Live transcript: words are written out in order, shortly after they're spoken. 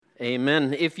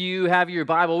Amen. If you have your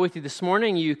Bible with you this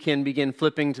morning, you can begin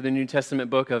flipping to the New Testament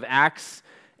book of Acts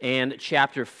and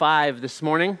chapter 5 this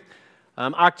morning.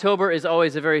 October is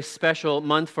always a very special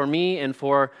month for me and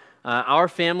for our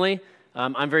family.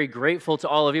 I'm very grateful to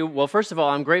all of you. Well, first of all,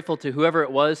 I'm grateful to whoever it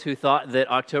was who thought that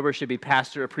October should be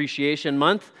Pastor Appreciation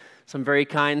Month. Some very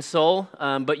kind soul.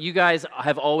 But you guys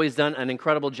have always done an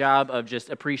incredible job of just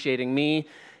appreciating me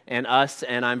and us,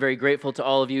 and I'm very grateful to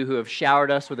all of you who have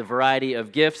showered us with a variety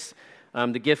of gifts.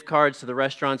 The gift cards to the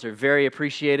restaurants are very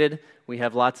appreciated. We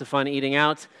have lots of fun eating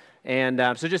out, and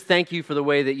so just thank you for the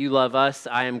way that you love us.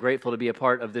 I am grateful to be a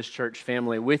part of this church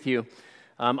family with you.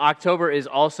 October is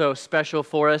also special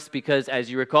for us because, as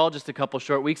you recall, just a couple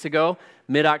short weeks ago,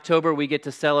 mid-October, we get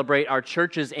to celebrate our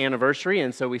church's anniversary,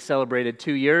 and so we celebrated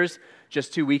 2 years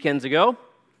just 2 weekends ago.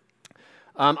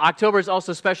 October is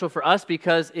also special for us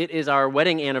because it is our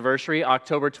wedding anniversary,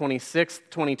 October 26th,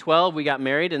 2012. We got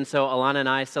married, and so Alana and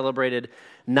I celebrated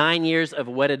 9 years of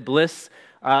wedded bliss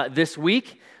this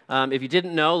week. If you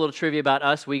didn't know, a little trivia about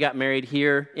us, we got married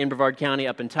here in Brevard County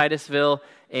up in Titusville,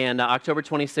 and October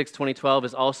 26, 2012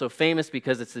 is also famous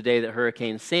because it's the day that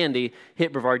Hurricane Sandy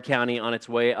hit Brevard County on its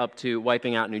way up to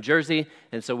wiping out New Jersey,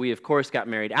 and so we, of course, got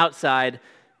married outside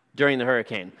during the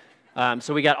hurricane.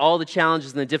 So we got all the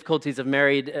challenges and the difficulties of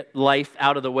married life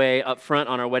out of the way up front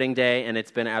on our wedding day, and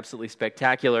it's been absolutely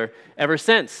spectacular ever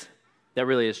since. That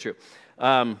really is true.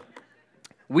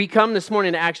 We come this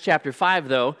morning to Acts chapter 5,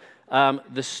 though,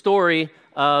 the story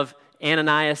of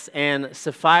Ananias and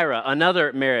Sapphira,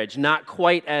 another marriage, not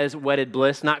quite as wedded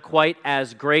bliss, not quite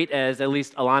as great as at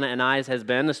least Alana and I's has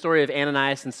been. The story of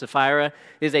Ananias and Sapphira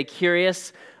is a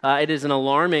curious, it is an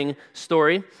alarming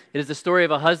story. It is the story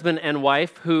of a husband and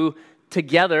wife who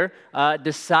together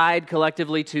decide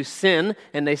collectively to sin,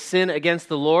 and they sin against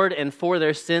the Lord, and for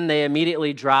their sin they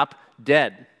immediately drop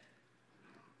dead.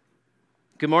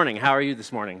 Good morning. How are you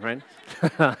this morning,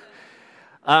 right?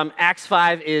 Acts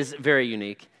 5 is very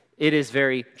unique. It is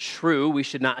very true. We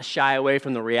should not shy away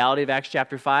from the reality of Acts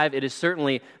chapter 5. It is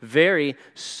certainly very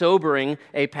sobering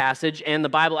a passage, and the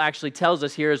Bible actually tells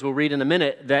us here, as we'll read in a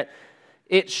minute, that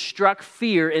it struck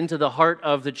fear into the heart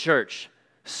of the church,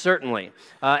 certainly.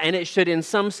 And it should in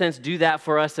some sense do that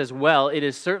for us as well. It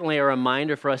is certainly a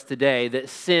reminder for us today that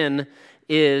sin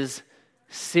is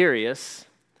serious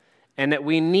and that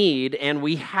we need and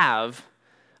we have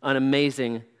an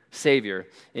amazing Savior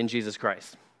in Jesus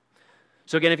Christ.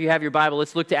 So again, if you have your Bible,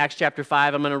 let's look to Acts chapter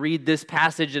 5. I'm going to read this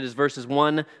passage. It is verses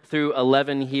 1 through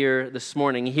 11 here this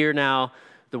morning. Hear now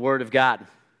the word of God.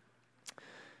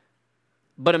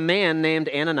 But a man named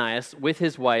Ananias, with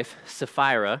his wife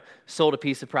Sapphira, sold a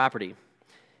piece of property.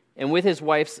 And with his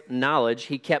wife's knowledge,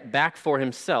 he kept back for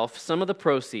himself some of the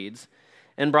proceeds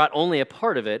and brought only a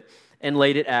part of it and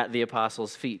laid it at the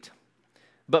apostles' feet.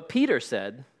 But Peter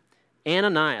said,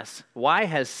 Ananias, why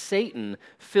has Satan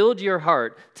filled your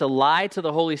heart to lie to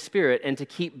the Holy Spirit and to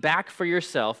keep back for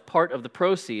yourself part of the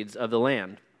proceeds of the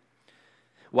land?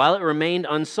 While it remained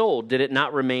unsold, did it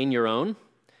not remain your own?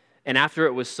 And after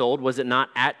it was sold, was it not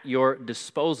at your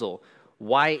disposal?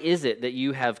 Why is it that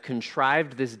you have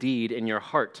contrived this deed in your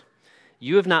heart?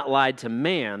 You have not lied to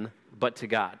man, but to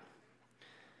God.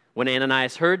 When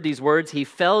Ananias heard these words, he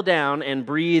fell down and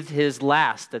breathed his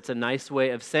last. That's a nice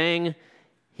way of saying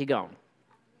he gone.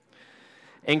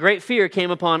 And great fear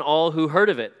came upon all who heard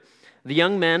of it. The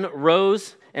young men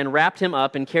rose and wrapped him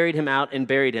up and carried him out and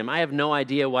buried him. I have no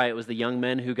idea why it was the young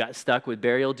men who got stuck with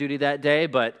burial duty that day,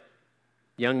 but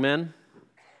young men,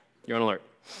 you're on alert.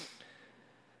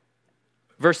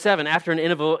 Verse 7, after an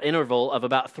interval of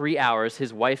about 3 hours,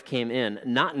 his wife came in,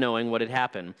 not knowing what had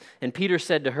happened. And Peter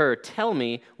said to her, tell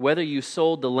me whether you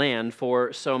sold the land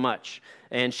for so much.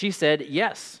 And she said,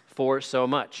 yes, for so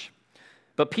much.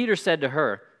 But Peter said to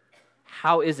her,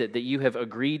 how is it that you have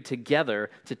agreed together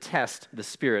to test the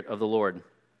Spirit of the Lord?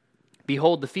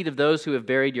 Behold, the feet of those who have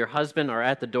buried your husband are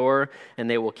at the door, and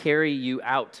they will carry you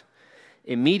out.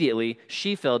 Immediately,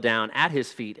 she fell down at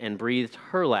his feet and breathed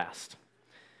her last.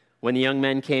 When the young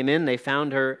men came in, they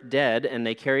found her dead, and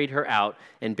they carried her out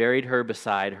and buried her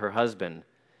beside her husband.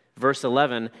 Verse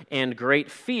 11, and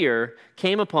great fear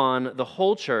came upon the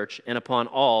whole church and upon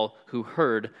all who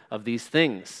heard of these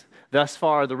things. Thus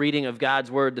far, the reading of God's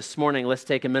word this morning. Let's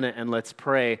take a minute and let's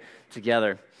pray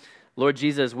together. Lord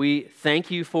Jesus, we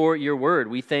thank you for your word.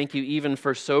 We thank you even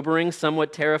for sobering,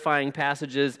 somewhat terrifying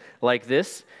passages like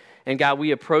this. And God,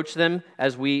 we approach them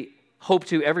as we hope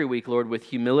to every week, Lord, with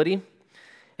humility.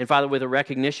 And Father, with a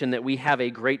recognition that we have a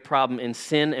great problem in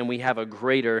sin and we have a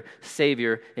greater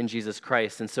Savior in Jesus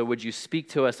Christ. And so would you speak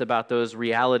to us about those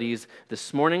realities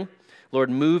this morning? Lord,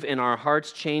 move in our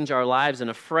hearts, change our lives in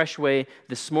a fresh way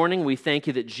this morning. We thank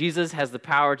you that Jesus has the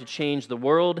power to change the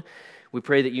world. We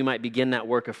pray that you might begin that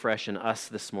work afresh in us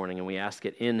this morning, and we ask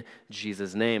it in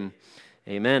Jesus' name.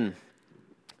 Amen.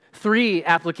 3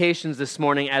 applications this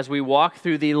morning as we walk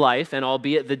through the life and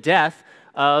albeit the death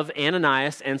of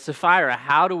Ananias and Sapphira.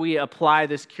 How do we apply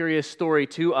this curious story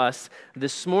to us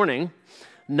this morning?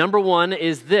 Number 1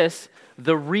 is this: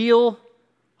 the real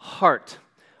heart.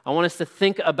 I want us to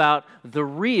think about the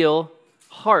real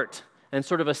heart, and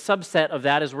sort of a subset of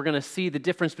that is we're going to see the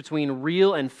difference between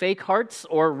real and fake hearts,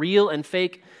 or real and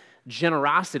fake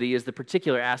generosity is the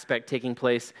particular aspect taking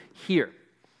place here.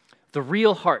 The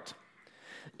real heart.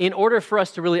 In order for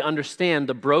us to really understand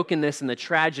the brokenness and the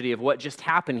tragedy of what just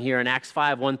happened here in Acts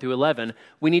 5, 1 through 11,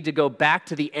 we need to go back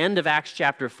to the end of Acts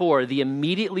chapter 4, the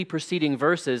immediately preceding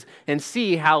verses, and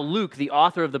see how Luke, the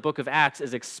author of the book of Acts,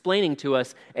 is explaining to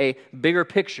us a bigger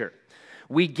picture.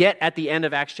 We get at the end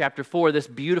of Acts chapter 4 this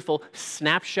beautiful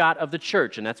snapshot of the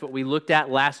church, and that's what we looked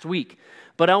at last week.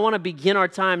 But I want to begin our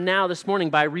time now this morning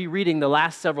by rereading the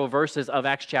last several verses of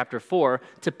Acts chapter 4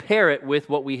 to pair it with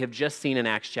what we have just seen in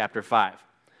Acts chapter 5.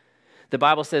 The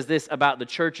Bible says this about the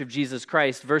church of Jesus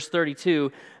Christ, verse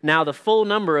 32, "Now the full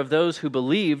number of those who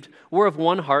believed were of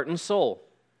one heart and soul.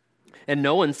 And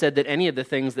no one said that any of the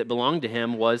things that belonged to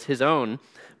him was his own,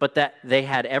 but that they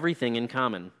had everything in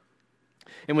common.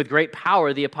 And with great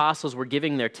power the apostles were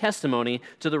giving their testimony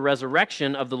to the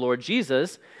resurrection of the Lord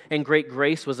Jesus, and great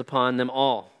grace was upon them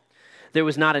all. There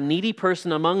was not a needy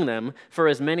person among them, for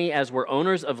as many as were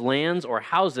owners of lands or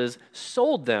houses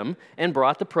sold them and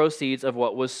brought the proceeds of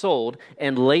what was sold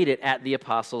and laid it at the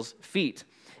apostles' feet.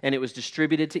 And it was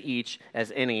distributed to each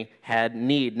as any had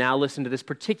need." Now listen to this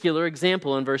particular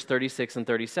example in verse 36 and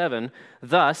 37.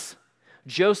 "Thus,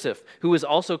 Joseph, who was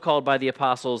also called by the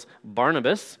apostles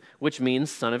Barnabas, which means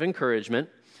son of encouragement,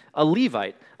 a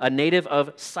Levite, a native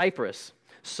of Cyprus,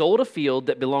 sold a field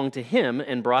that belonged to him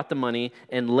and brought the money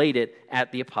and laid it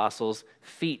at the apostles'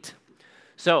 feet."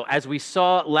 So, as we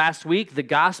saw last week, the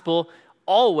gospel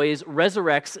always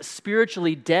resurrects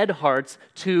spiritually dead hearts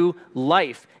to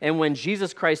life. And when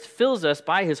Jesus Christ fills us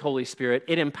by his Holy Spirit,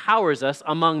 it empowers us,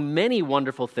 among many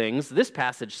wonderful things, this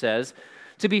passage says,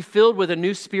 to be filled with a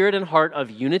new spirit and heart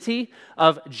of unity,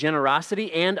 of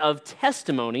generosity, and of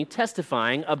testimony,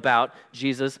 testifying about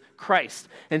Jesus Christ.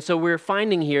 And so we're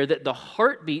finding here that the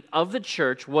heartbeat of the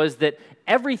church was that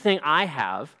everything I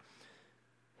have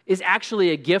is actually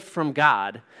a gift from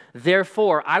God.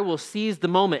 Therefore, I will seize the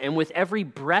moment, and with every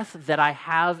breath that I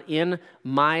have in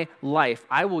my life,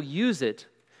 I will use it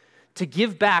to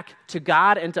give back to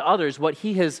God and to others what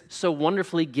he has so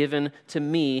wonderfully given to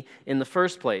me in the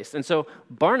first place. And so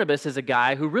Barnabas is a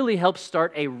guy who really helped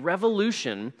start a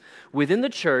revolution within the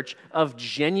church of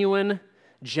genuine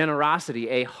generosity,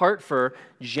 a heart for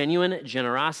genuine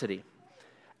generosity.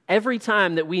 Every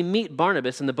time that we meet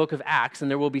Barnabas in the book of Acts, and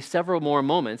there will be several more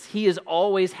moments, he is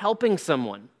always helping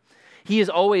someone. He is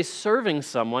always serving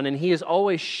someone, and he is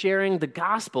always sharing the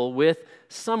gospel with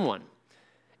someone.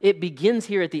 It begins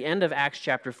here at the end of Acts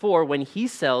chapter 4 when he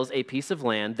sells a piece of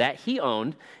land that he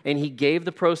owned, and he gave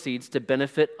the proceeds to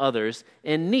benefit others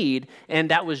in need, and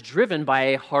that was driven by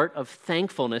a heart of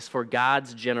thankfulness for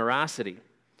God's generosity.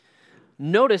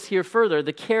 Notice here further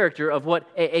the character of what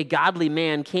a godly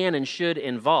man can and should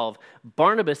involve.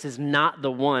 Barnabas is not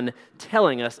the one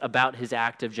telling us about his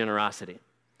act of generosity.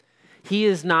 He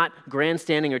is not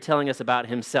grandstanding or telling us about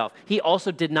himself. He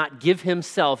also did not give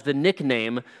himself the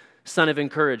nickname son of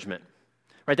encouragement,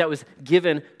 right? That was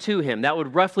given to him. That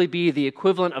would roughly be the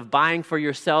equivalent of buying for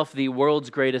yourself the world's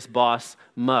greatest boss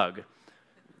mug,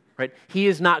 right? He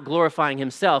is not glorifying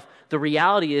himself. The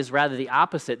reality is rather the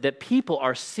opposite, that people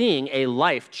are seeing a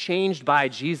life changed by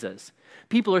Jesus.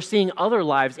 People are seeing other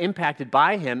lives impacted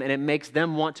by him, and it makes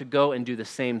them want to go and do the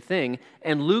same thing.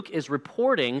 And Luke is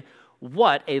reporting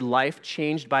what a life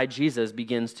changed by Jesus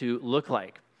begins to look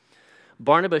like.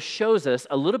 Barnabas shows us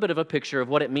a little bit of a picture of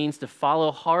what it means to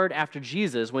follow hard after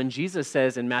Jesus when Jesus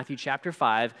says in Matthew chapter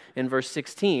 5 in verse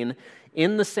 16,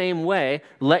 "In the same way,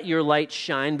 let your light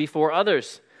shine before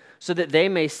others, so that they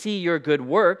may see your good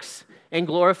works and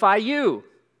glorify you."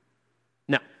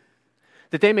 No.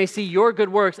 That they may see your good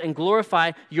works and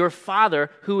glorify your Father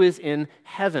who is in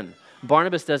heaven.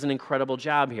 Barnabas does an incredible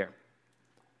job here.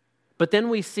 But then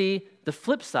we see the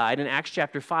flip side in Acts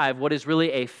chapter 5, what is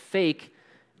really a fake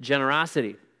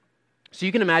generosity. So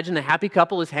you can imagine the happy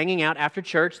couple is hanging out after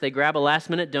church. They grab a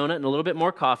last-minute donut and a little bit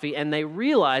more coffee, and they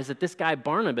realize that this guy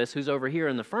Barnabas, who's over here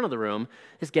in the front of the room,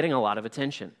 is getting a lot of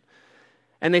attention.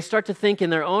 And they start to think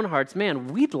in their own hearts, man,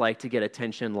 we'd like to get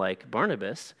attention like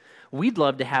Barnabas. We'd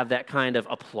love to have that kind of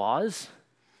applause.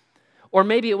 Or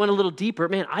maybe it went a little deeper.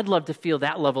 Man, I'd love to feel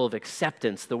that level of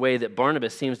acceptance, the way that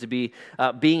Barnabas seems to be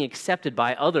being accepted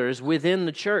by others within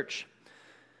the church.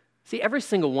 See, every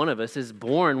single one of us is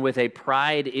born with a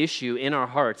pride issue in our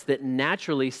hearts that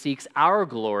naturally seeks our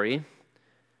glory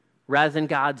rather than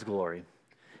God's glory.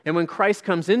 And when Christ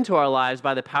comes into our lives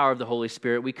by the power of the Holy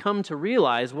Spirit, we come to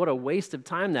realize what a waste of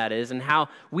time that is and how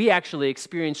we actually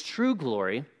experience true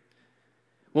glory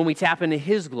when we tap into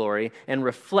His glory and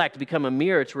become a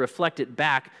mirror to reflect it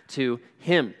back to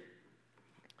Him.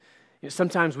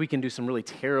 Sometimes we can do some really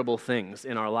terrible things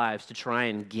in our lives to try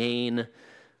and gain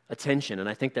attention, and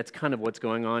I think that's kind of what's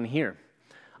going on here.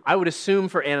 I would assume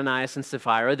for Ananias and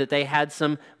Sapphira that they had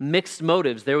some mixed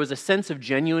motives. There was a sense of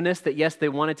genuineness that, yes, they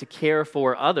wanted to care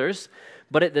for others,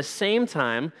 but at the same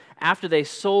time, after they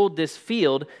sold this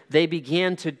field, they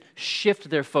began to shift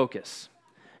their focus.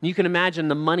 You can imagine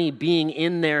the money being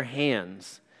in their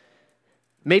hands.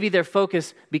 Maybe their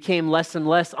focus became less and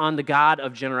less on the God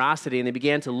of generosity, and they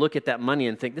began to look at that money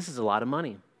and think, this is a lot of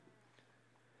money.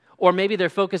 Or maybe their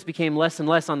focus became less and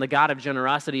less on the God of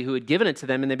generosity who had given it to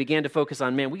them, and they began to focus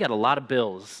on, man, we got a lot of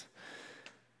bills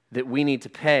that we need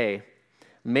to pay.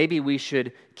 Maybe we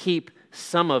should keep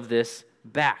some of this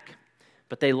back.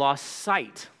 But they lost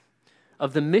sight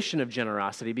of the mission of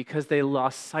generosity because they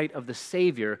lost sight of the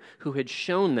Savior who had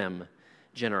shown them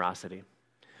generosity.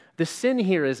 The sin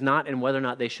here is not in whether or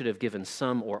not they should have given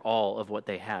some or all of what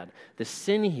they had. The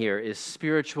sin here is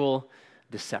spiritual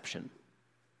deception.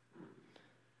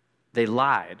 They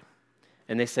lied,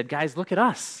 and they said, guys, look at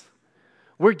us.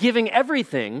 We're giving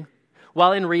everything,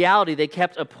 while in reality they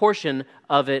kept a portion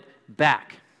of it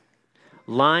back.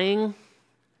 Lying,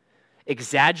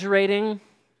 exaggerating,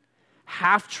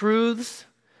 half-truths,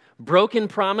 broken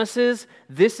promises.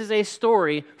 This is a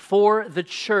story for the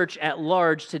church at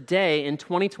large today in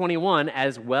 2021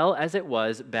 as well as it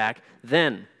was back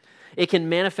then. It can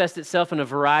manifest itself in a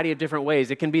variety of different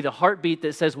ways. It can be the heartbeat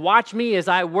that says, watch me as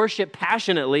I worship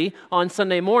passionately on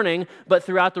Sunday morning, but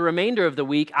throughout the remainder of the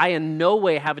week, I in no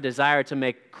way have a desire to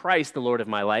make Christ the Lord of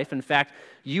my life. In fact,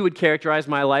 you would characterize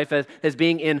my life as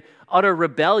being in utter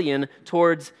rebellion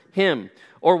towards Him.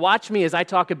 Or watch me as I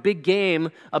talk a big game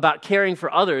about caring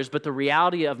for others, but the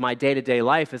reality of my day-to-day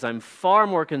life is I'm far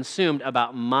more consumed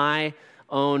about my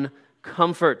own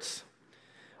comforts.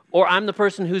 Or I'm the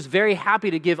person who's very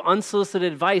happy to give unsolicited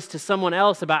advice to someone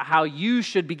else about how you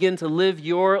should begin to live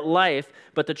your life.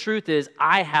 But the truth is,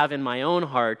 I have in my own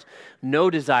heart no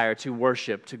desire to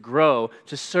worship, to grow,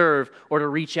 to serve, or to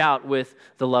reach out with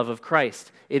the love of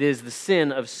Christ. It is the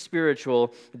sin of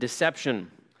spiritual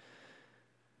deception.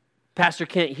 Pastor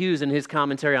Kent Hughes, in his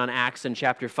commentary on Acts in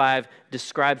chapter 5,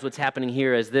 describes what's happening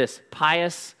here as this: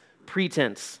 pious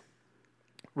pretense,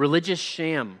 religious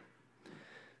sham,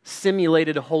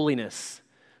 simulated holiness,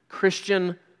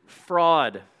 Christian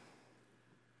fraud.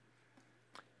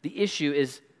 The issue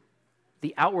is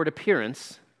the outward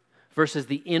appearance versus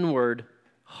the inward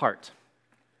heart.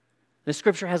 The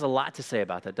Scripture has a lot to say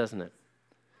about that, doesn't it?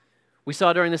 We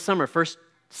saw during the summer, 1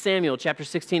 Samuel chapter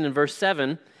 16 and verse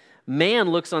 7, man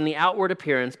looks on the outward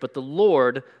appearance, but the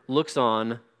Lord looks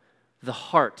on the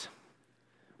heart.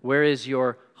 Where is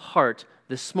your heart?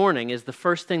 This morning is the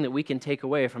first thing that we can take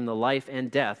away from the life and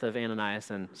death of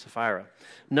Ananias and Sapphira.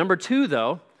 Number two,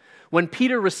 though, when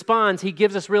Peter responds, he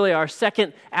gives us really our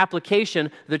second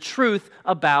application, the truth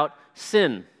about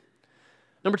sin.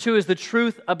 Number two is the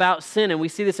truth about sin, and we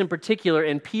see this in particular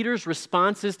in Peter's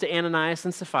responses to Ananias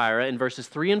and Sapphira in verses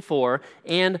 3 and 4,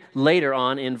 and later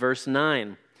on in verse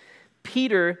 9.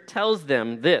 Peter tells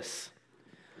them this: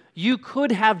 you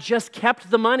could have just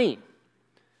kept the money,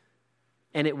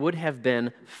 and it would have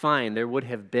been fine. There would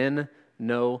have been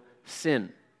no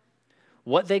sin.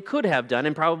 What they could have done,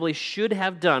 and probably should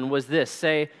have done, was this: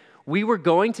 say, we were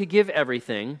going to give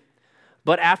everything,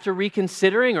 but after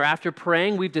reconsidering or after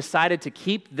praying, we've decided to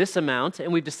keep this amount,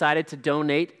 and we've decided to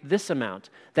donate this amount.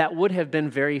 That would have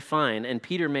been very fine, and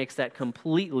Peter makes that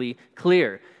completely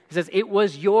clear. He says, it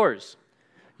was yours.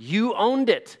 You owned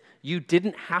it. You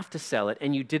didn't have to sell it,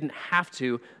 and you didn't have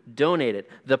to donate it.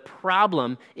 The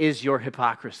problem is your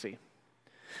hypocrisy.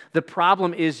 The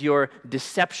problem is your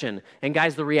deception. And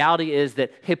guys, the reality is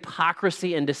that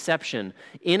hypocrisy and deception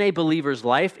in a believer's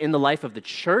life, in the life of the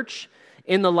church,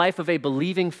 in the life of a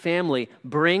believing family,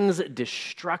 brings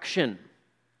destruction.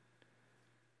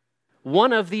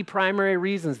 One of the primary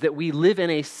reasons that we live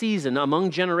in a season among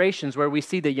generations where we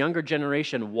see the younger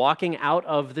generation walking out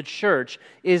of the church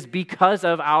is because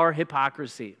of our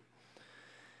hypocrisy,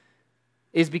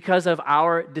 is because of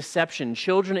our deception.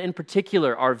 Children in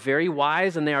particular are very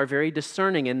wise and they are very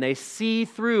discerning, and they see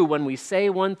through when we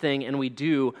say one thing and we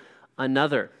do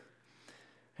another.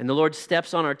 And the Lord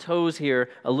steps on our toes here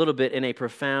a little bit in a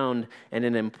profound and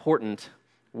an important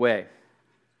way.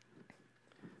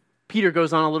 Peter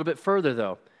goes on a little bit further,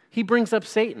 though. He brings up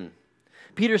Satan.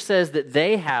 Peter says that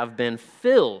they have been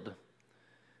filled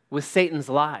with Satan's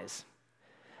lies.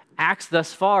 Acts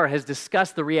thus far has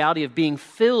discussed the reality of being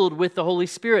filled with the Holy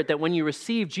Spirit, that when you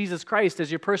receive Jesus Christ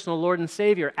as your personal Lord and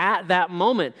Savior, at that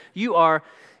moment you are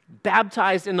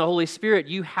baptized in the Holy Spirit.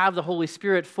 You have the Holy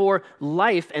Spirit for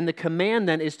life, and the command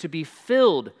then is to be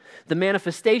filled. The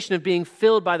manifestation of being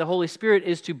filled by the Holy Spirit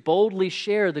is to boldly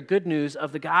share the good news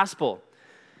of the gospel.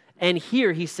 And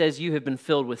here he says you have been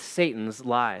filled with Satan's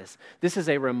lies. This is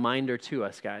a reminder to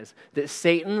us, guys, that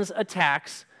Satan's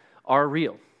attacks are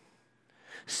real.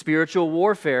 Spiritual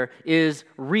warfare is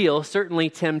real. Certainly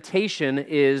temptation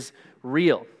is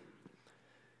real.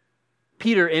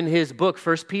 Peter, in his book,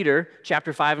 1 Peter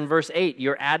chapter 5 and verse 8,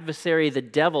 your adversary, the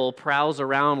devil, prowls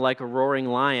around like a roaring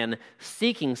lion,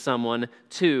 seeking someone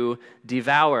to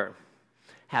devour.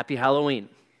 Happy Halloween.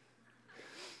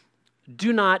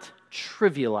 Do not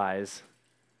trivialize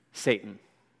Satan.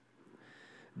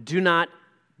 Do not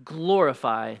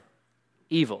glorify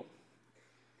evil.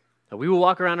 Now, we will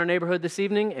walk around our neighborhood this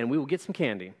evening and we will get some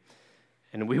candy.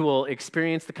 And we will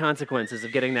experience the consequences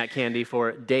of getting that candy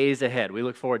for days ahead. We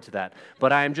look forward to that.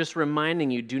 But I am just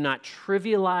reminding you, do not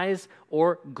trivialize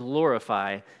or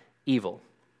glorify evil.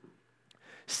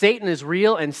 Satan is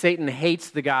real, and Satan hates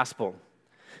the gospel.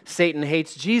 Satan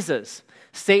hates Jesus.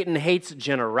 Satan hates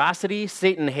generosity.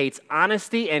 Satan hates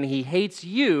honesty, and he hates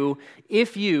you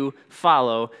if you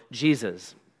follow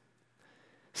Jesus.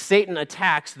 Satan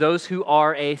attacks those who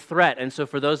are a threat. And so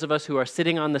for those of us who are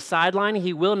sitting on the sideline,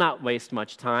 he will not waste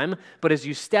much time. But as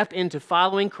you step into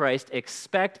following Christ,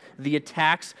 expect the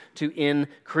attacks to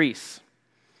increase.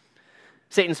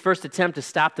 Satan's first attempt to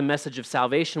stop the message of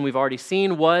salvation, we've already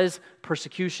seen, was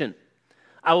persecution.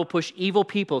 I will push evil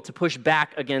people to push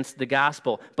back against the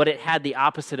gospel, but it had the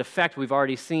opposite effect we've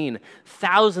already seen.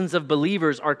 Thousands of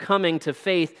believers are coming to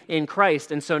faith in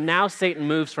Christ, and so now Satan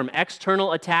moves from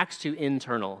external attacks to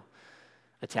internal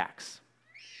attacks.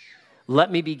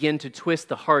 Let me begin to twist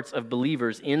the hearts of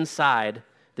believers inside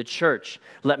the church.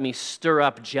 Let me stir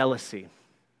up jealousy.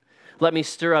 Let me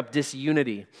stir up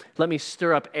disunity. Let me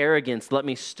stir up arrogance. Let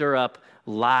me stir up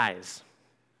lies.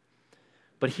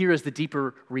 But here is the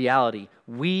deeper reality.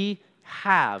 We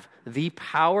have the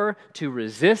power to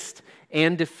resist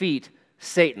and defeat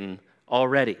Satan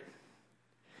already.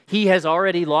 He has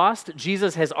already lost,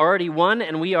 Jesus has already won,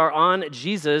 and we are on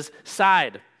Jesus'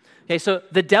 side. Okay, so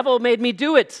the devil made me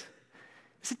do it.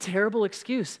 It's a terrible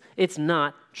excuse. It's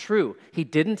not true. He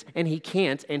didn't, and he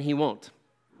can't, and he won't.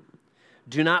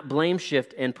 Do not blame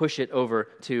shift and push it over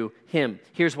to him.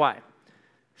 Here's why.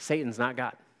 Satan's not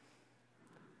God.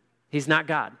 He's not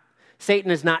God.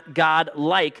 Satan is not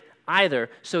God-like either,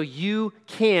 so you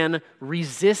can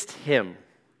resist him.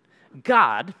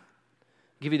 God, I'll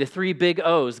give you the three big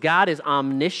O's. God is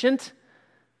omniscient,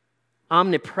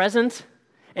 omnipresent,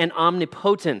 and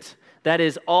omnipotent. That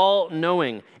is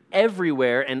all-knowing,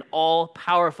 everywhere, and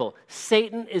all-powerful.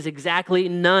 Satan is exactly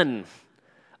none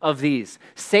of these.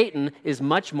 Satan is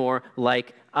much more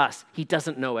like us. He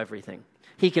doesn't know everything.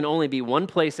 He can only be one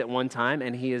place at one time,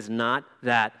 and he is not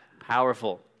that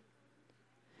powerful.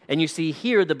 And you see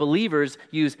here the believers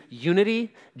use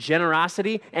unity,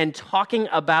 generosity, and talking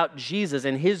about Jesus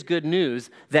and his good news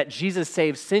that Jesus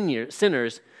saves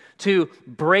sinners to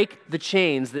break the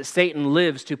chains that Satan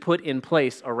lives to put in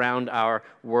place around our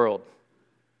world.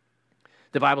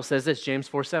 The Bible says this, James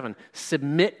 4:7,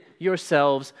 submit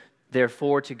yourselves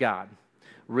therefore to God.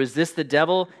 Resist the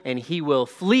devil and he will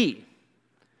flee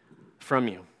from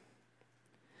you.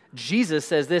 Jesus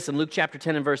says this in Luke chapter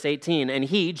 10 and verse 18, and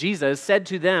he, Jesus, said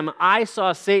to them, I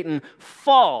saw Satan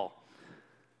fall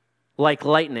like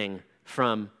lightning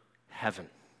from heaven.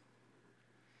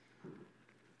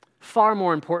 Far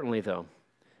more importantly, though,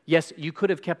 yes, you could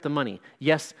have kept the money.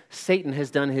 Yes, Satan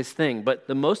has done his thing, but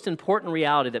the most important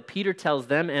reality that Peter tells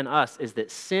them and us is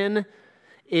that sin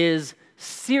is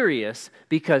serious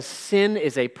because sin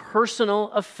is a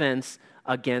personal offense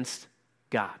against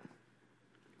God.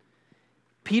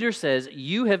 Peter says,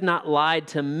 you have not lied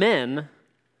to men,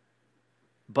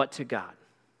 but to God.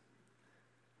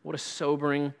 What a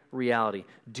sobering reality.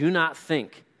 Do not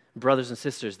think, brothers and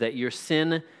sisters, that your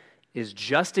sin is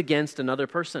just against another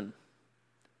person.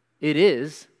 It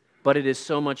is, but it is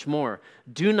so much more.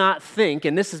 Do not think,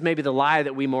 and this is maybe the lie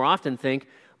that we more often think,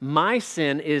 my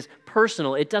sin is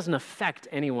personal. It doesn't affect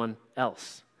anyone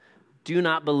else. Do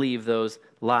not believe those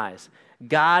lies.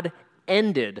 God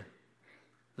ended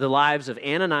the lives of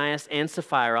Ananias and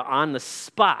Sapphira on the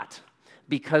spot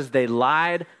because they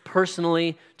lied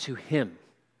personally to him.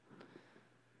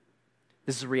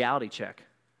 This is a reality check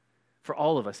for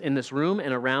all of us in this room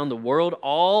and around the world.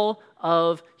 All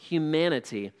of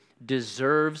humanity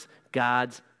deserves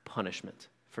God's punishment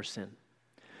for sin.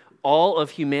 All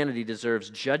of humanity deserves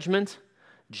judgment,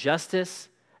 justice,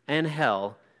 and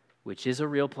hell, which is a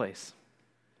real place.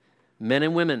 Men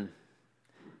and women,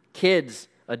 kids,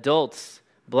 adults,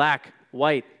 black,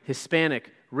 white,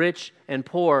 Hispanic, rich, and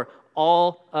poor,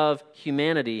 all of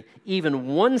humanity, even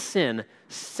one sin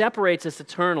separates us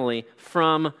eternally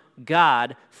from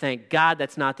God. Thank God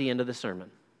that's not the end of the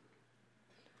sermon.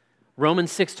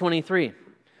 Romans 6:23,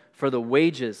 for the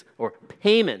wages or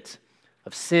payment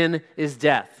of sin is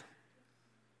death,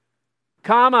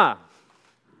 comma,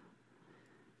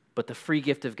 but the free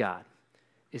gift of God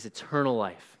is eternal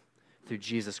life through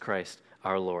Jesus Christ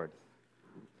our Lord.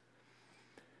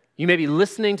 You may be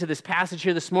listening to this passage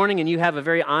here this morning and you have a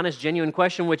very honest, genuine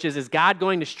question, which is God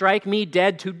going to strike me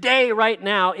dead today, right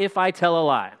now, if I tell a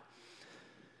lie?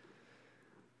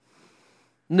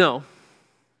 No,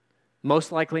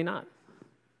 most likely not.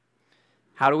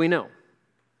 How do we know?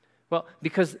 Well,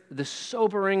 because the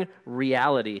sobering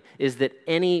reality is that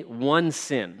any one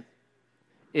sin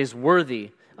is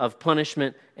worthy of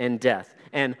punishment and death.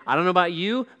 And I don't know about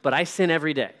you, but I sin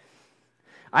every day.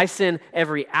 I sin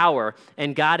every hour,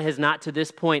 and God has not to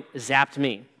this point zapped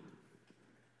me.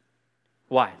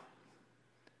 Why?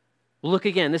 Well, look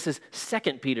again. This is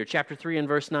 2 Peter chapter 3 and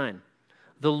verse 9.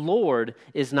 The Lord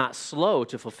is not slow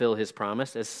to fulfill his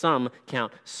promise, as some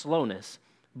count slowness,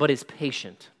 but is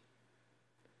patient.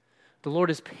 The Lord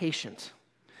is patient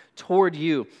toward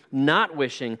you, not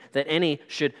wishing that any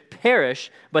should perish,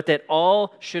 but that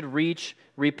all should reach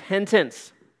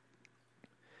repentance.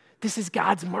 This is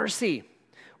God's mercy.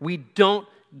 We don't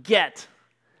get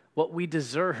what we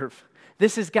deserve.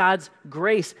 This is God's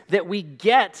grace that we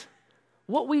get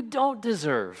what we don't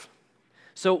deserve.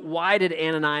 So why did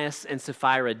Ananias and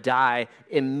Sapphira die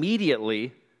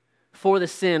immediately for the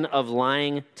sin of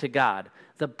lying to God?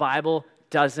 The Bible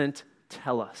doesn't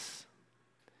tell us.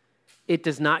 It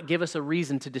does not give us a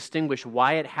reason to distinguish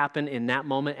why it happened in that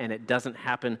moment, and it doesn't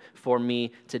happen for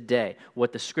me today.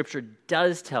 What the Scripture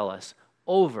does tell us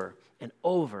over and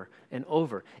over and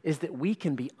over is that we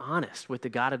can be honest with the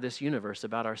God of this universe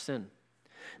about our sin.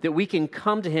 That we can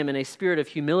come to him in a spirit of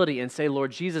humility and say,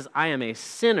 Lord Jesus, I am a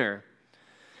sinner.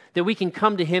 That we can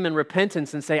come to him in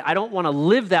repentance and say, I don't want to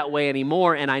live that way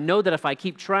anymore, and I know that if I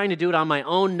keep trying to do it on my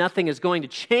own, nothing is going to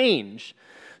change.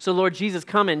 So Lord Jesus,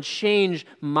 come and change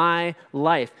my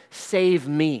life. Save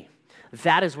me.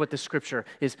 That is what the Scripture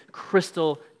is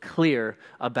crystal clear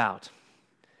about.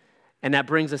 And that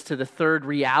brings us to the third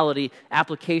reality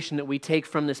application that we take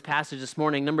from this passage this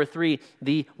morning. Number 3,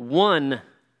 the one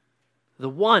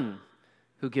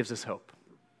who gives us hope.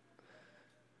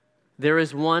 There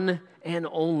is one and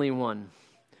only one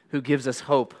who gives us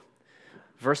hope.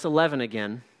 Verse 11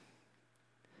 again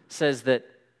says that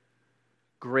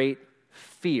great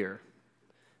fear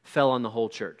fell on the whole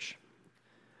church.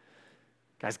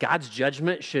 Guys, God's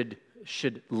judgment should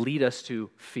lead us to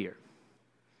fear,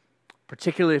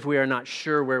 particularly if we are not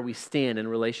sure where we stand in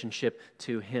relationship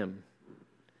to him.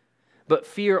 But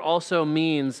fear also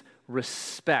means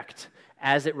respect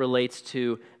as it relates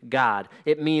to God.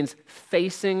 It means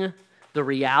facing the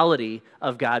reality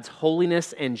of God's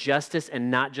holiness and justice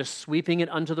and not just sweeping it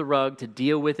under the rug to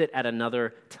deal with it at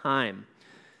another time.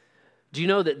 Do you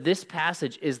know that this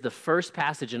passage is the first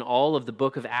passage in all of the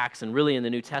book of Acts and really in the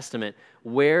New Testament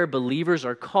where believers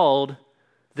are called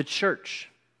the church?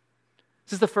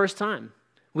 This is the first time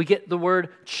we get the word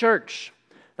church.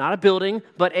 Not a building,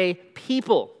 but a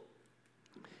people.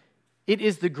 It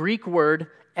is the Greek word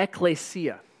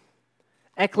ekklesia.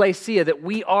 Ekklesia, that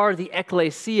we are the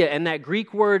ekklesia, and that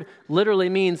Greek word literally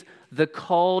means the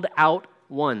called out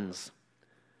ones.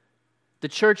 The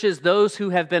church is those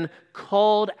who have been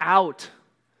called out.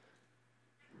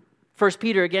 1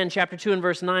 Peter, again, chapter 2 and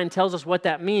verse 9 tells us what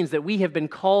that means, that we have been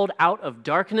called out of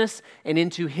darkness and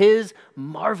into his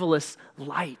marvelous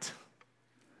light.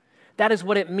 That is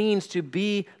what it means to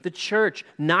be the church,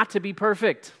 not to be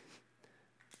perfect,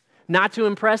 not to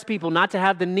impress people, not to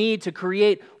have the need to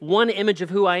create one image of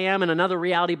who I am and another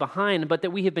reality behind, but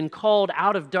that we have been called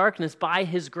out of darkness by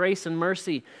his grace and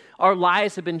mercy. Our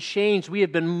lives have been changed. We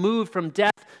have been moved from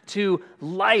death to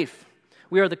life.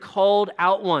 We are the called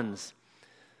out ones.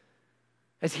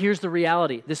 As here's the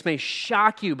reality. This may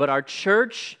shock you, but our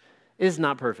church is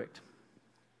not perfect.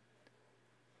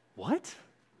 What?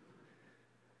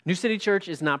 New City Church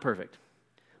is not perfect.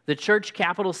 The church,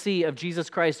 capital C, of Jesus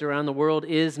Christ around the world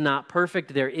is not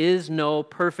perfect. There is no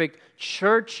perfect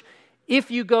church.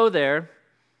 If you go there,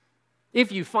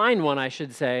 If you find one, I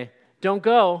should say, don't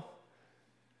go,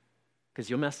 because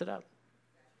you'll mess it up.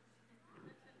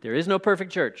 There is no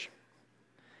perfect church.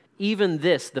 Even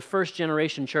this, the first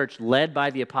generation church led by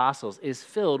the apostles, is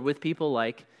filled with people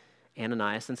like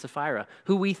Ananias and Sapphira,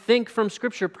 who we think from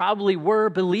Scripture probably were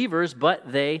believers,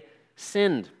 but they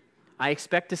sinned. I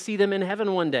expect to see them in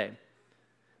heaven one day,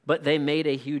 but they made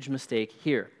a huge mistake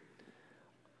here.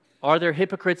 Are there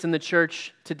hypocrites in the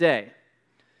church today?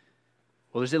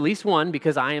 Well, there's at least one,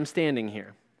 because I am standing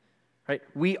here. Right?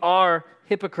 We are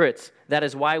hypocrites. That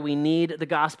is why we need the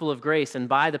gospel of grace, and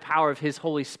by the power of His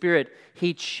Holy Spirit,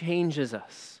 He changes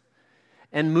us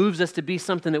and moves us to be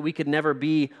something that we could never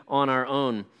be on our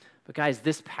own. But guys,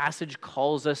 this passage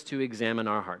calls us to examine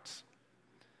our hearts.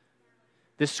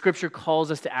 This scripture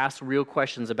calls us to ask real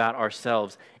questions about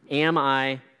ourselves. Am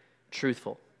I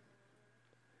truthful?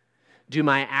 Do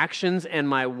my actions and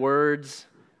my words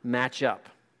match up?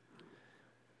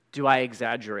 Do I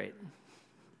exaggerate?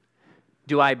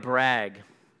 Do I brag?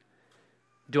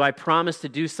 Do I promise to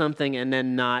do something and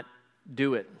then not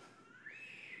do it?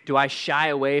 Do I shy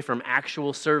away from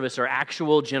actual service or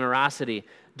actual generosity?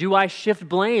 Do I shift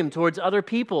blame towards other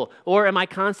people? Or am I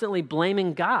constantly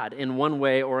blaming God in one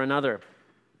way or another?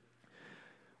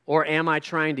 Or am I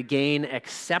trying to gain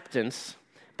acceptance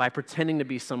by pretending to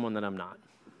be someone that I'm not?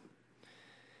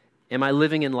 Am I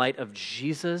living in light of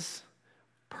Jesus'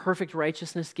 perfect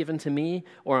righteousness given to me,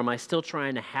 or am I still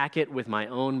trying to hack it with my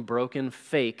own broken,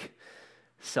 fake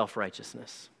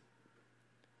self-righteousness?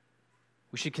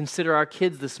 We should consider our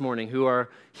kids this morning who are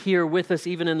here with us,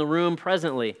 even in the room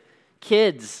presently.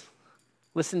 Kids,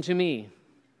 listen to me.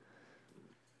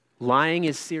 Lying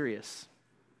is serious.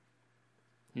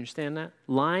 You understand that?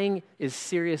 Lying is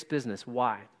serious business.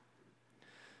 Why?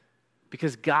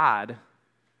 Because God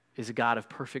is a God of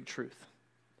perfect truth.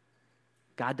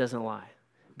 God doesn't lie.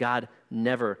 God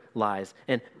never lies.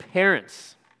 And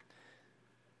parents,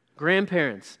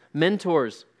 grandparents,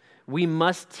 mentors, we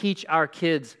must teach our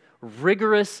kids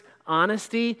rigorous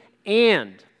honesty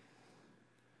and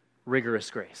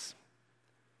rigorous grace.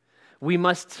 We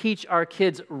must teach our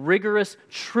kids rigorous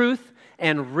truth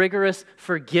and rigorous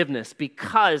forgiveness,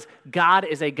 because God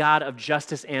is a God of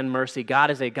justice and mercy.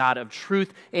 God is a God of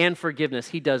truth and forgiveness.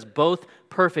 He does both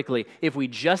perfectly. If we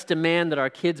just demand that our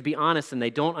kids be honest and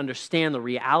they don't understand the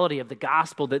reality of the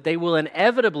gospel, that they will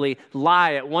inevitably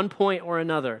lie at one point or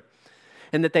another,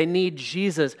 and that they need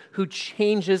Jesus, who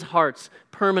changes hearts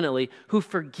permanently, who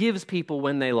forgives people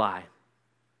when they lie.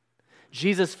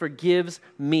 Jesus forgives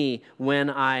me when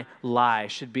I lie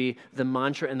should be the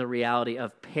mantra and the reality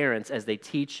of parents as they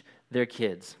teach their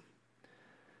kids.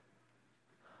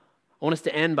 I want us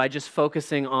to end by just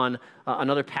focusing on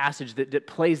another passage that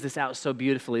plays this out so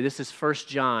beautifully. This is 1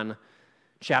 John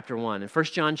chapter 1. And 1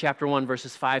 John chapter 1,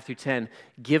 verses 5 through 10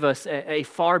 give us a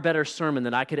far better sermon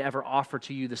than I could ever offer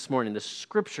to you this morning. The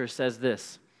scripture says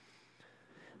this: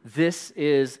 "This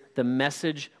is the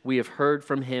message we have heard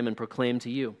from Him and proclaimed to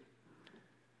you,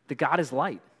 that God is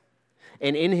light,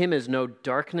 and in Him is no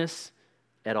darkness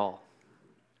at all.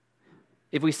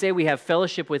 If we say we have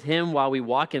fellowship with Him while we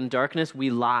walk in darkness, we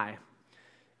lie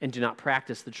and do not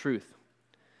practice the truth.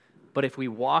 But if we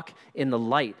walk in the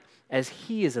light as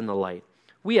He is in the light,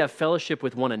 we have fellowship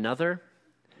with one another,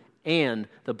 and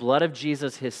the blood of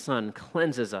Jesus, His Son,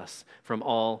 cleanses us from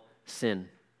all sin.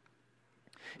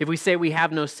 If we say we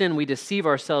have no sin, we deceive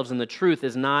ourselves and the truth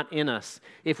is not in us.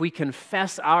 If we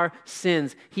confess our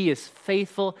sins, He is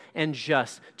faithful and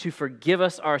just to forgive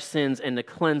us our sins and to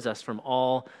cleanse us from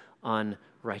all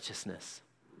unrighteousness.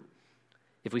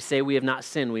 If we say we have not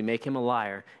sinned, we make Him a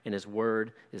liar and His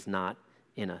word is not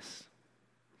in us."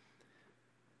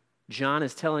 John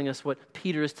is telling us what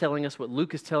Peter is telling us, what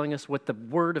Luke is telling us, what the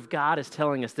Word of God is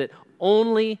telling us, that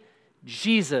only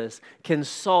Jesus can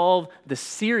solve the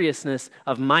seriousness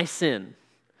of my sin.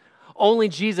 Only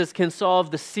Jesus can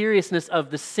solve the seriousness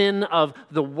of the sin of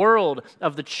the world,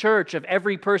 of the church, of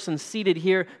every person seated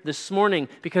here this morning,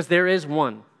 because there is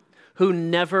one who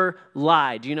never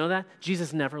lied. Do you know that?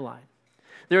 Jesus never lied.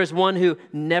 There is one who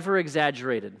never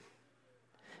exaggerated.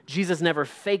 Jesus never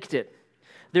faked it.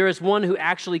 There is one who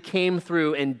actually came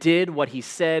through and did what He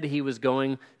said He was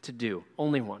going to do.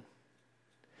 Only one.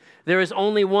 There is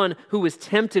only one who was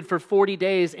tempted for 40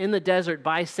 days in the desert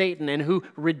by Satan and who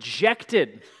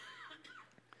rejected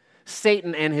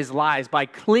Satan and his lies by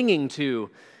clinging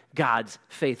to God's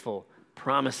faithful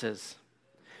promises.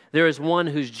 There is one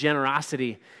whose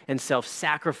generosity and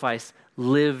self-sacrifice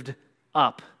lived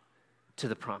up to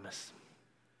the promise.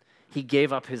 He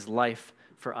gave up His life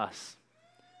for us.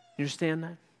 You understand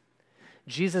that?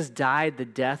 Jesus died the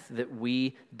death that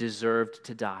we deserved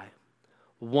to die.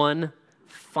 One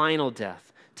final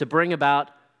death, to bring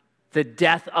about the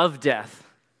death of death,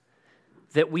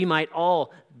 that we might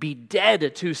all be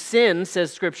dead to sin,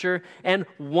 says Scripture, and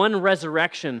one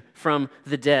resurrection from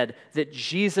the dead, that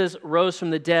Jesus rose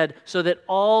from the dead so that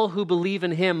all who believe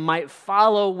in him might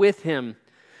follow with him,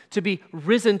 to be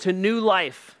risen to new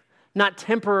life, not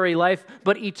temporary life,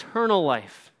 but eternal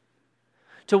life.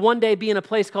 To one day be in a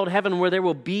place called heaven where there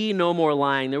will be no more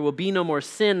lying, there will be no more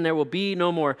sin, there will be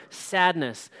no more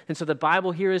sadness. And so the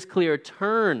Bible here is clear.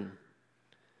 Turn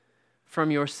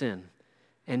from your sin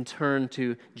and turn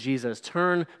to Jesus.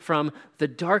 Turn from the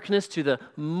darkness to the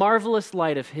marvelous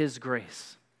light of his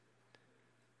grace.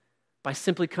 By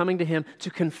simply coming to him to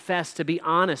confess, to be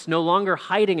honest, no longer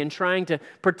hiding and trying to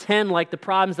pretend like the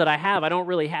problems that I have, I don't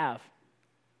really have.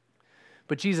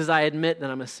 But Jesus, I admit that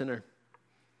I'm a sinner.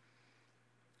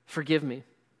 Forgive me.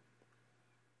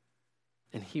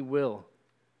 And he will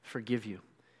forgive you.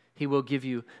 He will give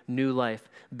you new life.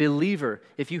 Believer,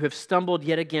 if you have stumbled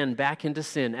yet again back into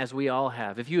sin, as we all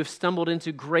have, if you have stumbled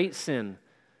into great sin,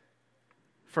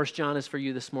 1 John is for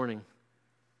you this morning.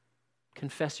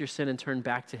 Confess your sin and turn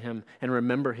back to him, and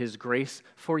remember his grace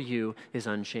for you is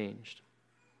unchanged.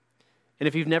 And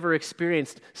if you've never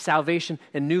experienced salvation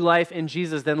and new life in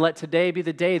Jesus, then let today be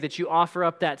the day that you offer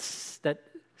up that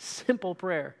simple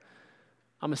prayer.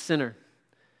 I'm a sinner.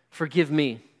 Forgive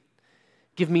me.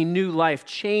 Give me new life.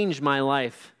 Change my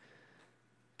life.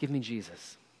 Give me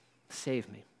Jesus. Save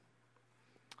me.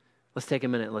 Let's take a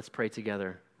minute and let's pray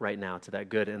together right now to that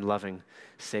good and loving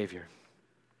Savior.